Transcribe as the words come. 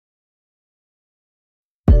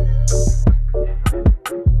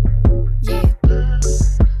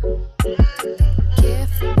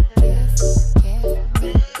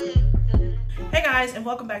and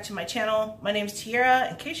welcome back to my channel. My name is Tiara.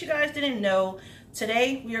 In case you guys didn't know,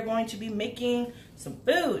 today we are going to be making some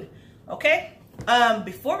food, okay?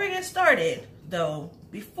 Before we get started,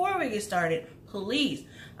 please,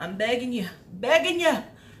 I'm begging you,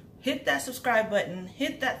 hit that subscribe button,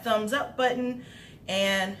 hit that thumbs up button,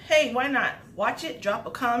 and hey, why not? Watch it, drop a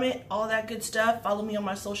comment, all that good stuff. Follow me on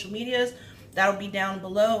my social medias. That'll be down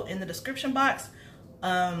below in the description box.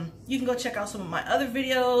 You can go check out some of my other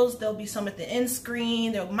videos. There'll be some at the end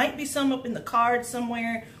screen. There might be some up in the card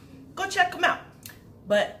somewhere. Go check them out.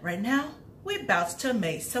 But right now, we're about to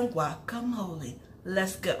make some guacamole.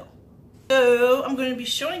 Let's go. So I'm going to be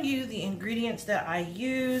showing you the ingredients that I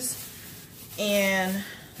use, and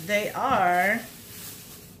they are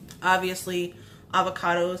obviously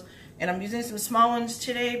avocados, and I'm using some small ones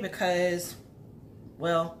today because,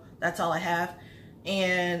 well, that's all I have.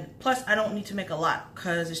 And plus I don't need to make a lot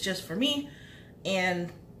because it's just for me,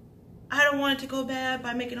 and I don't want it to go bad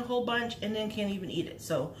by making a whole bunch and then can't even eat it.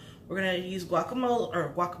 So we're gonna use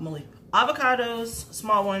guacamole, avocados,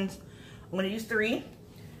 small ones. I'm gonna use 3.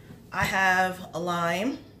 I have a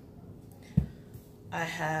lime, I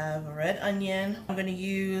have a red onion. I'm gonna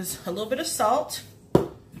use a little bit of salt, a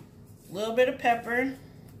little bit of pepper,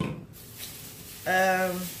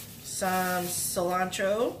 some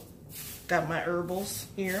cilantro, got my herbals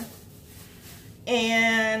here,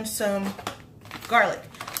 and some garlic.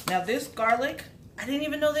 Now this garlic, I didn't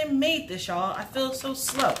even know they made this, y'all. I feel so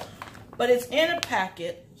slow. But it's in a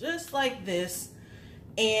packet just like this,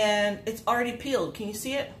 and it's already peeled. Can you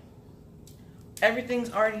see it?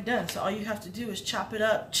 Everything's already done. So all you have to do is chop it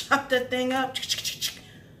up, chop that thing up,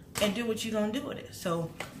 and do what you're gonna do with it. So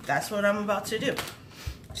that's what I'm about to do.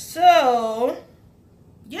 So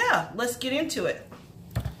yeah, let's get into it.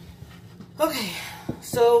 Okay,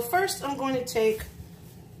 so first I'm going to take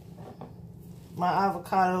my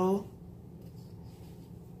avocado.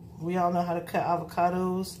 We all know how to cut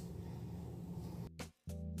avocados.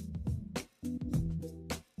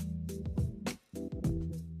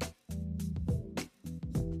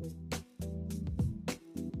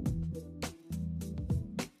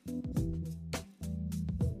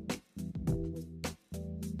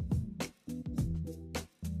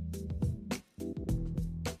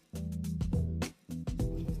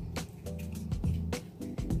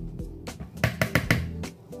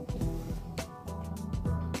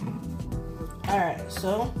 Alright,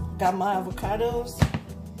 so got my avocados.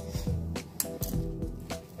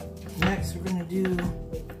 Next we're gonna do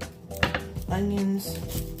onions.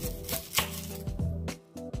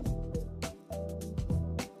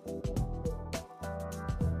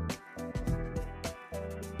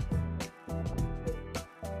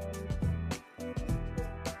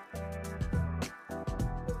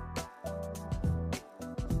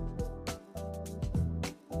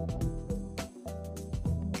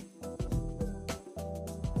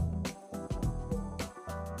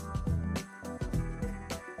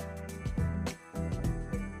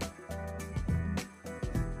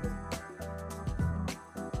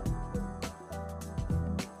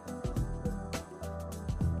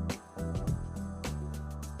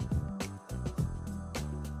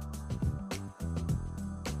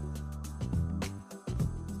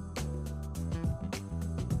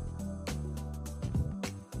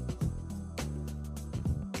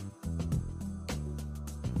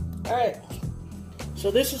 Alright,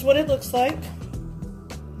 so this is what it looks like.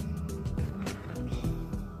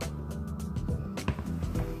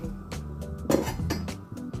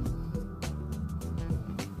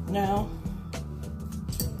 Now,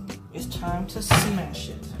 it's time to smash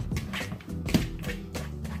it.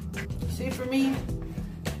 See, for me,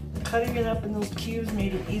 cutting it up in those cubes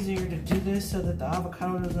made it easier to do this so that the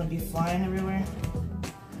avocado doesn't be flying everywhere.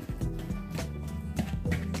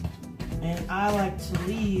 And I like to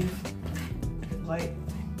leave like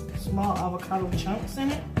small avocado chunks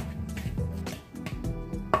in it.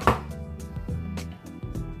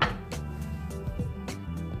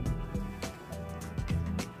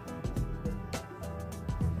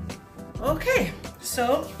 Okay,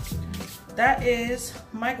 so that is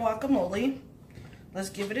my guacamole. Let's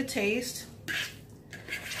give it a taste.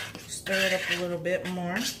 Stir it up a little bit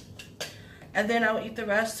more. And then I'll eat the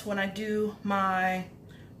rest when I do my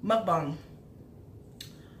mukbang,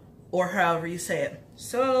 or however you say it.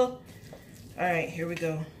 So, all right, here we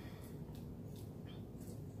go.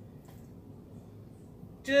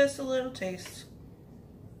 Just a little taste.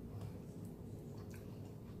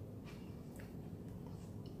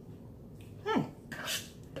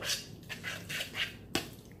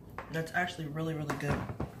 That's actually really, really good.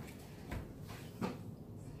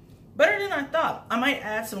 Better than I thought. I might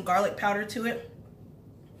add some garlic powder to it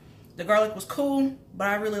The garlic was cool, but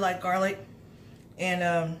I really like garlic.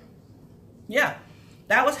 And yeah,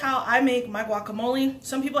 that was how I make my guacamole.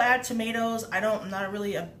 Some people add tomatoes. I'm not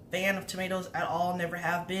really a fan of tomatoes at all, never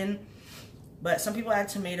have been. But some people add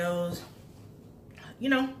tomatoes. You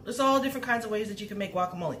know, there's all different kinds of ways that you can make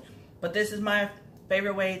guacamole. But this is my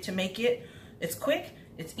favorite way to make it. It's quick,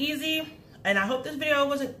 it's easy, and I hope this video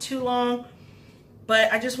wasn't too long.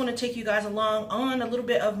 But I just want to take you guys along on a little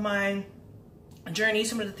bit of my journey,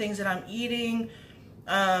 some of the things that I'm eating.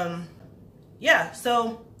 Yeah,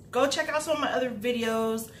 so go check out some of my other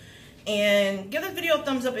videos and give this video a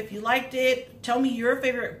thumbs up if you liked it. Tell me your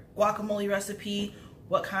favorite guacamole recipe.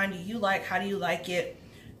 What kind do you like? How do you like it?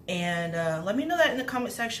 And let me know that in the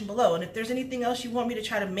comment section below. And if there's anything else you want me to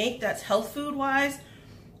try to make that's health food wise,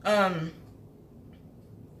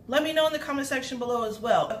 let me know in the comment section below as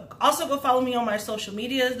well. Also, go follow me on my social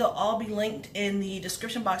medias. They'll all be linked in the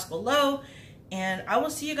description box below. And I will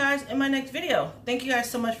see you guys in my next video. Thank you guys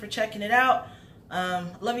so much for checking it out.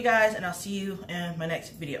 Love you guys, and I'll see you in my next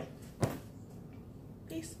video.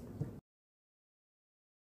 Peace.